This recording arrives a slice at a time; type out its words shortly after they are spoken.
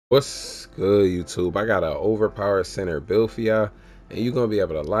What's good, YouTube? I got an overpowered center build for y'all, and you're gonna be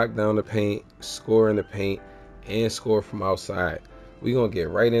able to lock down the paint, score in the paint, and score from outside. We're gonna get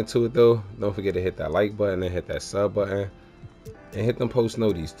right into it though. Don't forget to hit that like button and hit that sub button, and hit them post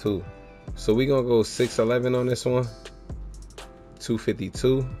noties too. So we're gonna go 6'11" on this one,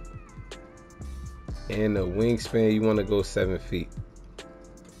 252, and the wingspan you wanna go 7 feet.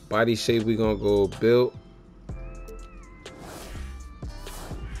 Body shape we gonna go build.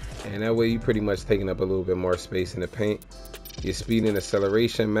 And that way you pretty much taking up a little bit more space in the paint. Your speed and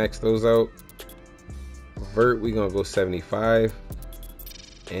acceleration, max those out. Vert, we gonna go 75.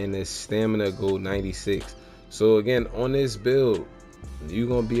 And the stamina go 96. So again, on this build, you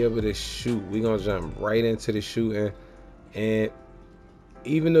gonna be able to shoot. We gonna jump right into the shooting. And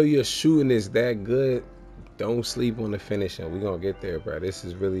even though your shooting is that good, don't sleep on the finishing. We gonna get there, bro. This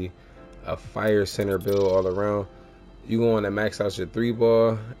is really a fire center build all around. You going to max out your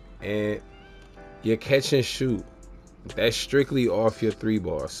 3-ball, and your catch and shoot, that's strictly off your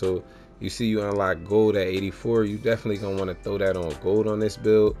 3-ball. So you see you unlock gold at 84, you definitely gonna want to throw that on gold on this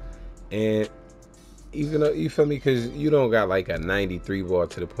build. And even though, you feel me, because you don't got like a 93 ball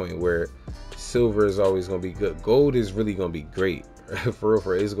to the point where silver is always gonna be good. Gold is really gonna be great. For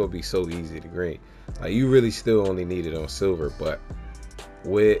real, it's gonna be so easy to green. Like, you really still only need it on silver, but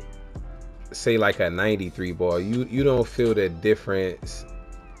with say like a 93 ball, you don't feel the difference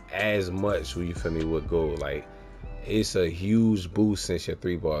as much when you feel me with gold. Like, it's a huge boost since your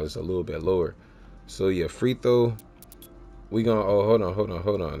 3-ball is a little bit lower. So your free throw, we gonna hold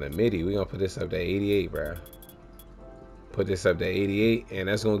on the midi, we gonna put this up to 88, bro. Put this up to 88, and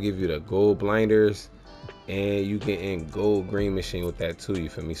that's gonna give you the gold blinders, and you get in gold green machine with that too, you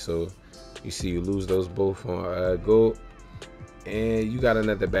feel me? So you see you lose those both on gold. And you got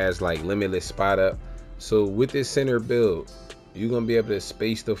another badge like limitless spot up. So with this center build, you're gonna be able to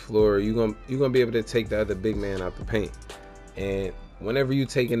space the floor. You're gonna be able to take the other big man out the paint. And whenever you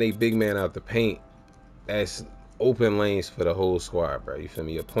taking a big man out the paint, that's open lanes for the whole squad, bro. You feel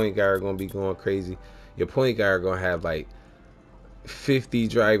me? Your point guard gonna be going crazy. Your point guard gonna have like 50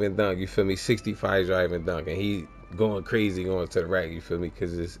 drive and dunk. You feel me? 65 drive and dunk, and he going crazy going to the rack. You feel me?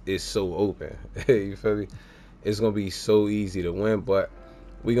 Because it's so open. You feel me? It's gonna be so easy to win. But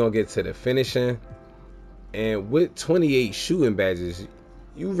we gonna get to the finishing, and with 28 shooting badges,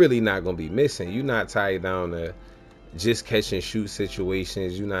 you really not gonna be missing. You're not tied down to just catch and shoot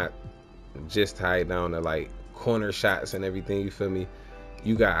situations. You're not just tied down to like corner shots and everything. You feel me?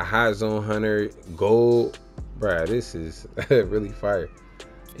 You got a hot zone hunter, gold, bruh. This is really fire.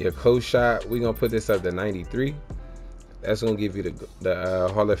 Your close shot, we gonna put this up to 93. That's gonna give you the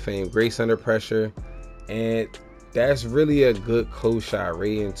Hall of Fame grace under pressure. And that's really a good close shot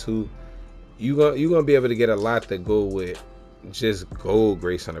rating too. You gonna be able to get a lot to go with just gold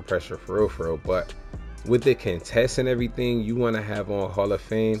grace under pressure, for real. But with the contest and everything you want to have on Hall of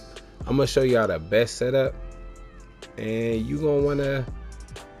Fame, I'm gonna show y'all the best setup, and you gonna wanna,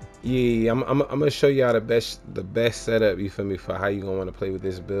 yeah, I'm gonna show y'all the best setup, you feel me, for how you gonna want to play with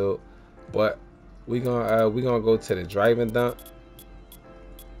this build. But we gonna go to the driving dunk.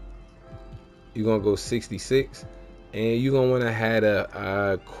 You're gonna go 66, and you're gonna want to have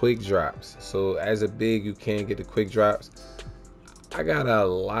a quick drops. So as a big, you can get the quick drops. I got a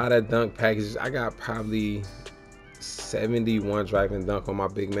lot of dunk packages. I got probably 71 driving dunk on my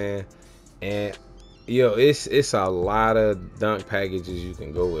big man, and yo, it's a lot of dunk packages you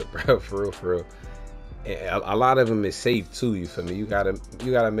can go with, bro. For real. And a lot of them is safe too, you feel me? You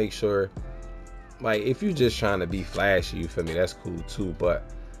gotta make sure, like, if you just trying to be flashy, you feel me, that's cool too, but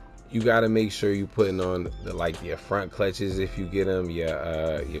you got to make sure you putting on the, like, your front clutches if you get them,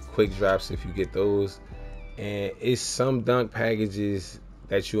 your quick drops if you get those. And it's some dunk packages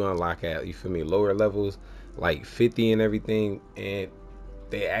that you unlock at, you feel me, lower levels, like 50 and everything, and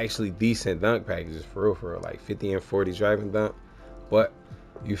they actually decent dunk packages, for real, like 50 and 40 driving dunk. But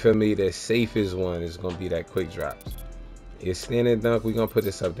you feel me, the safest one is gonna be that quick drops. Your standing dunk, we're gonna put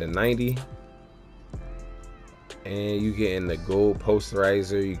this up to 90. And you get in the gold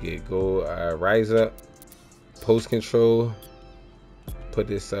posterizer, you get gold rise up, post control, put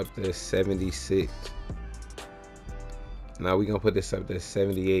this up to 76. Now we're gonna put this up to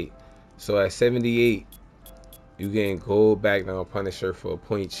 78. So at 78, you getting gold back down punisher for a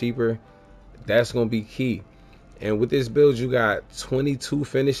point cheaper. That's gonna be key. And with this build, you got 22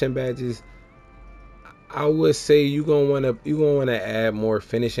 finishing badges. I would say you're gonna wanna add more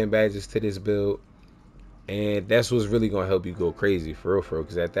finishing badges to this build. And that's what's really gonna help you go crazy, for real,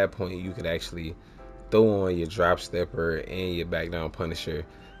 because at that point you could actually throw on your drop stepper and your back down punisher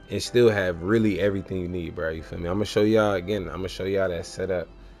and still have really everything you need, bro. You feel me? I'm gonna show y'all again. I'm gonna show y'all that setup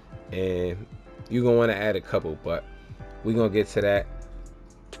and you're gonna want to add a couple, but we're gonna get to that.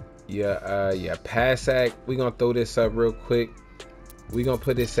 Your pass act, we're gonna throw this up real quick. We're gonna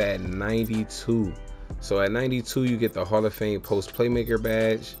put this at 92. So at 92 you get the Hall of Fame post playmaker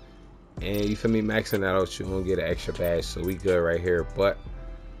badge, and you feel me, maxing that out you're gonna get an extra badge, so we good right here. But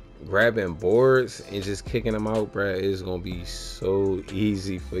grabbing boards and just kicking them out, bruh, is gonna be so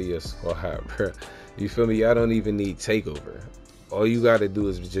easy for your squad, bruh. You feel me? Y'all don't even need takeover. All you gotta do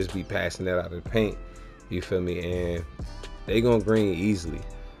is just be passing that out of the paint. You feel me? And they gonna green easily.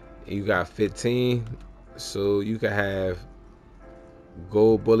 You got 15, so you can have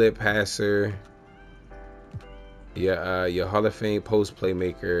gold bullet passer, your Hall of Fame post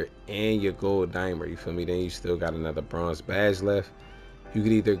playmaker, and your gold dimer. You feel me? Then you still got another bronze badge left. You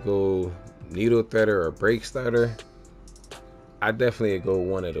could either go needle threader or break starter. I definitely go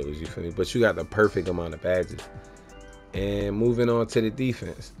one of those, you feel me? But you got the perfect amount of badges. And moving on to the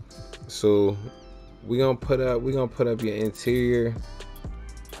defense. So we're gonna put up your interior.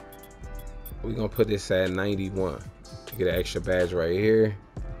 We're gonna put this at 91. You get an extra badge right here.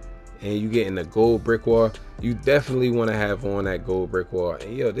 And you getting the gold brick wall. You definitely want to have on that gold brick wall.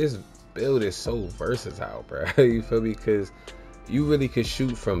 And yo, this build is so versatile, bro. You feel me? Because you really could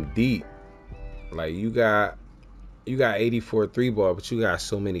shoot from deep. Like you got 84 3-ball, but you got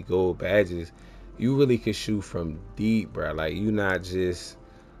so many gold badges. You really could shoot from deep, bro. Like you not just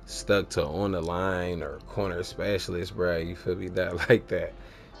stuck to on the line or corner specialist, bro. You feel me? That like that.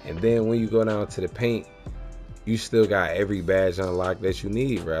 And then when you go down to the paint, you still got every badge unlocked that you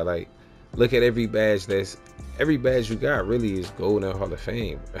need, bro. Like look at every badge you got really is gold and Hall of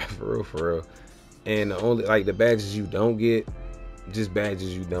Fame, for real. And the only like the badges you don't get, just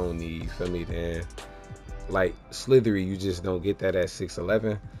badges you don't need. You feel me? Then like Slithery, you just don't get that at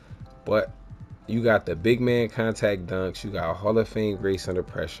 6'11", but you got the big man contact dunks. You got Hall of Fame grace under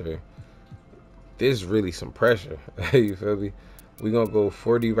pressure. There's really some pressure. You feel me? We're gonna go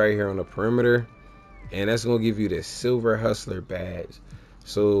 40 right here on the perimeter, and that's gonna give you the silver hustler badge.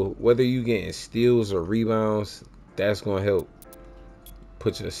 So whether you getting steals or rebounds, that's gonna help.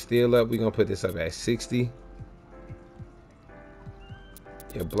 Put your steal up. We're gonna put this up at 60.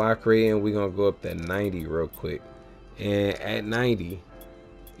 Your block rating, we're gonna go up to 90 real quick. And at 90,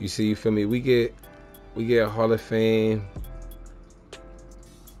 you see, you feel me, we get Hall of Fame.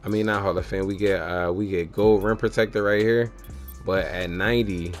 I mean, not Hall of Fame, we get gold rim protector right here. But at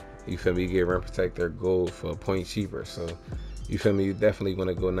 90, you feel me, you get rim protector gold for a point cheaper. So you feel me, you definitely want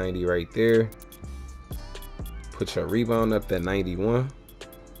to go 90 right there. Put your rebound up to 91.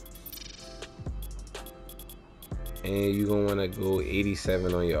 And you're going to want to go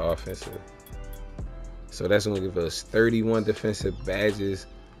 87 on your offensive. So that's going to give us 31 defensive badges.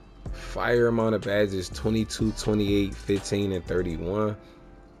 Fire amount of badges, 22, 28, 15, and 31.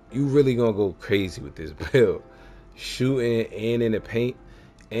 You really going to go crazy with this build. Shooting and in the paint.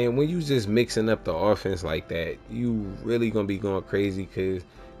 And when you just mixing up the offense like that, you really going to be going crazy because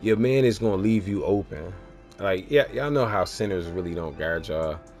your man is going to leave you open. Like, yeah, y'all know how centers really don't guard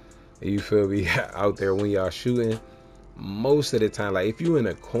y'all. You feel me? Out there when y'all shooting, most of the time, like if you in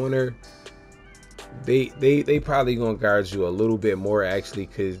a corner, they probably gonna guard you a little bit more actually,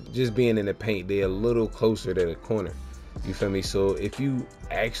 because just being in the paint, they a little closer to the corner. You feel me? So if you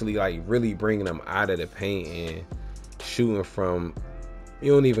actually like really bringing them out of the paint and shooting from,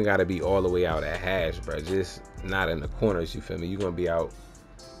 you don't even gotta be all the way out at hash, bro. Just not in the corners. You feel me? You're gonna be out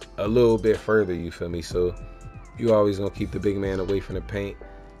a little bit further. You feel me? So you always gonna keep the big man away from the paint.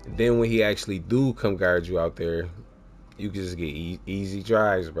 Then when he actually do come guard you out there, you can just get easy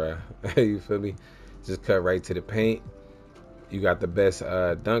drives, bro. You feel me? Just cut right to the paint. You got the best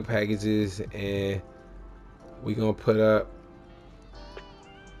dunk packages, and we gonna put up,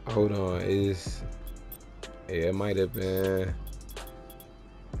 hold on, it might have been,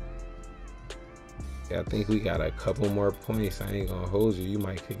 yeah, I think we got a couple more points. I ain't gonna hold you. You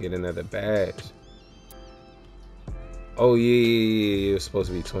might could get another badge. Oh yeah, it was supposed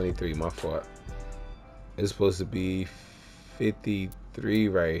to be 23, my fault. It's supposed to be 53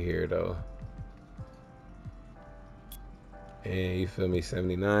 right here though. And you feel me,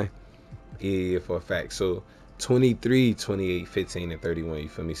 79. Yeah, for a fact. So 23, 28, 15, and 31, you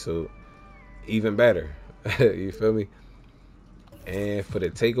feel me? So even better. You feel me? And for the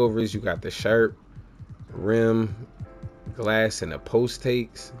takeovers, you got the sharp, rim, glass, and the post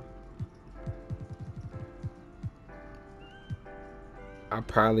takes. I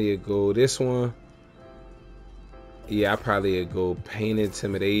probably would go this one. Yeah, I probably would go paint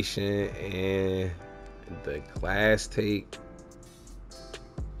intimidation and the glass take.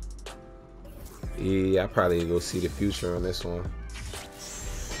 Yeah, I probably would go see the future on this one.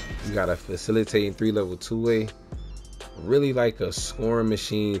 You got a facilitating 3-level 2-way. Really like a scoring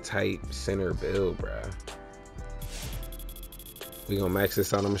machine type center build, bruh. We gonna max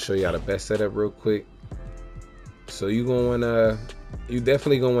this out. I'm gonna show y'all the best setup real quick. So you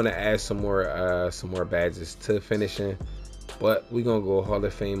definitely gonna wanna add some more badges to finishing, but we gonna go Hall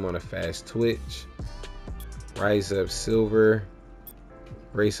of Fame on a fast twitch, rise up silver,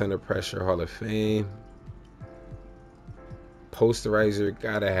 race under pressure Hall of Fame, posterizer,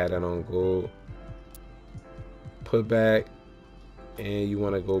 gotta have that on gold, put back, and you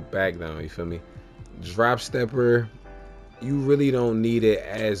wanna go back down, you feel me? Drop stepper, you really don't need it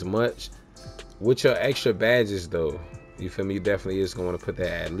as much. With your extra badges though, you feel me, you definitely is going to put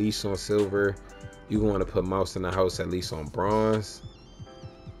that at least on silver. You want to put mouse in the house at least on bronze,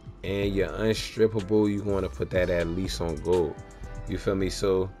 and your unstrippable, you want to put that at least on gold, you feel me?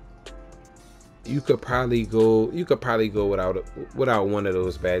 So you could probably go without one of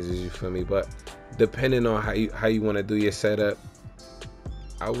those badges, you feel me? But depending on how you want to do your setup,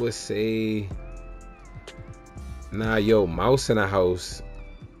 I would say, nah, yo, mouse in the house,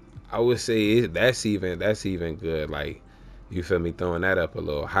 I would say that's even good. Like, you feel me, throwing that up a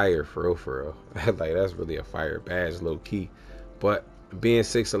little higher for real. Like, that's really a fire badge, low key. But being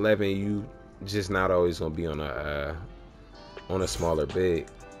 6'11", you just not always gonna be on a smaller big.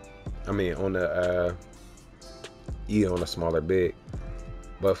 I mean, on a smaller big.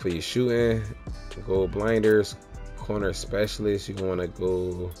 But for your shooting, gold blinders, corner specialist, you want to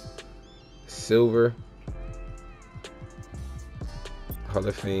go silver. Hall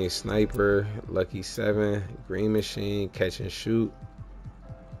of Fame sniper, lucky 7, green machine, catch and shoot,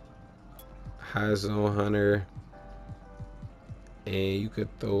 high zone hunter, and you could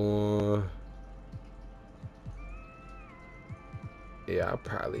throw on, yeah, I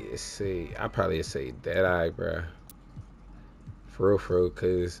probably say Deadeye, bruh. For real,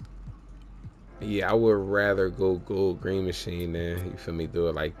 cause yeah, I would rather go gold green machine than, you feel me, do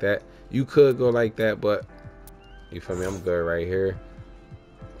it like that. You could go like that, but you feel me, I'm good right here.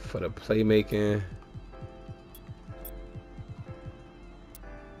 For the playmaking,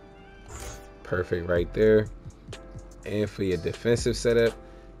 perfect right there. And for your defensive setup,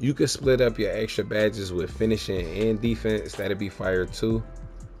 you could split up your extra badges with finishing and defense. That'd be fire too.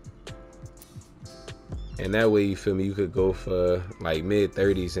 And that way, you feel me, you could go for like mid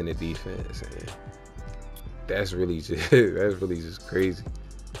 30s in the defense, and that's really just crazy.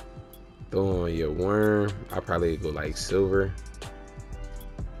 Throw on your worm, I probably go like silver,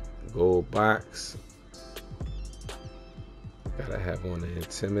 gold box, gotta have on the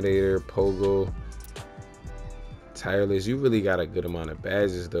intimidator, pogo, tireless. You really got a good amount of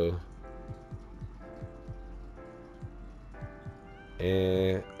badges though.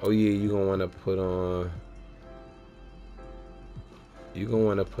 And oh yeah, you gonna want to put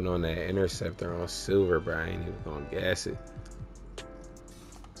on that interceptor on silver, bro. I ain't even gonna gas it.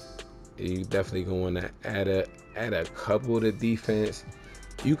 You definitely gonna want to add a couple to defense.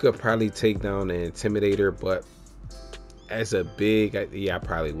 You could probably take down the intimidator, but as a big, yeah, I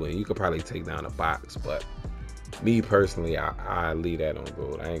probably wouldn't. You could probably take down a box, but me personally, I leave that on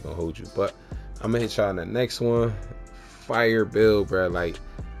gold. I ain't gonna hold you, but I'm gonna hit y'all in the next one. Fire build, bro. Like,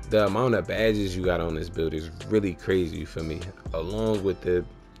 the amount of badges you got on this build is really crazy, you feel me? Along with the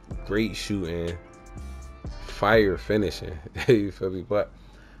great shooting, fire finishing, you feel me? But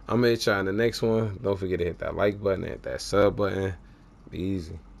I'm gonna hit y'all in the next one. Don't forget to hit that like button, hit that sub button. Be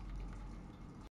easy.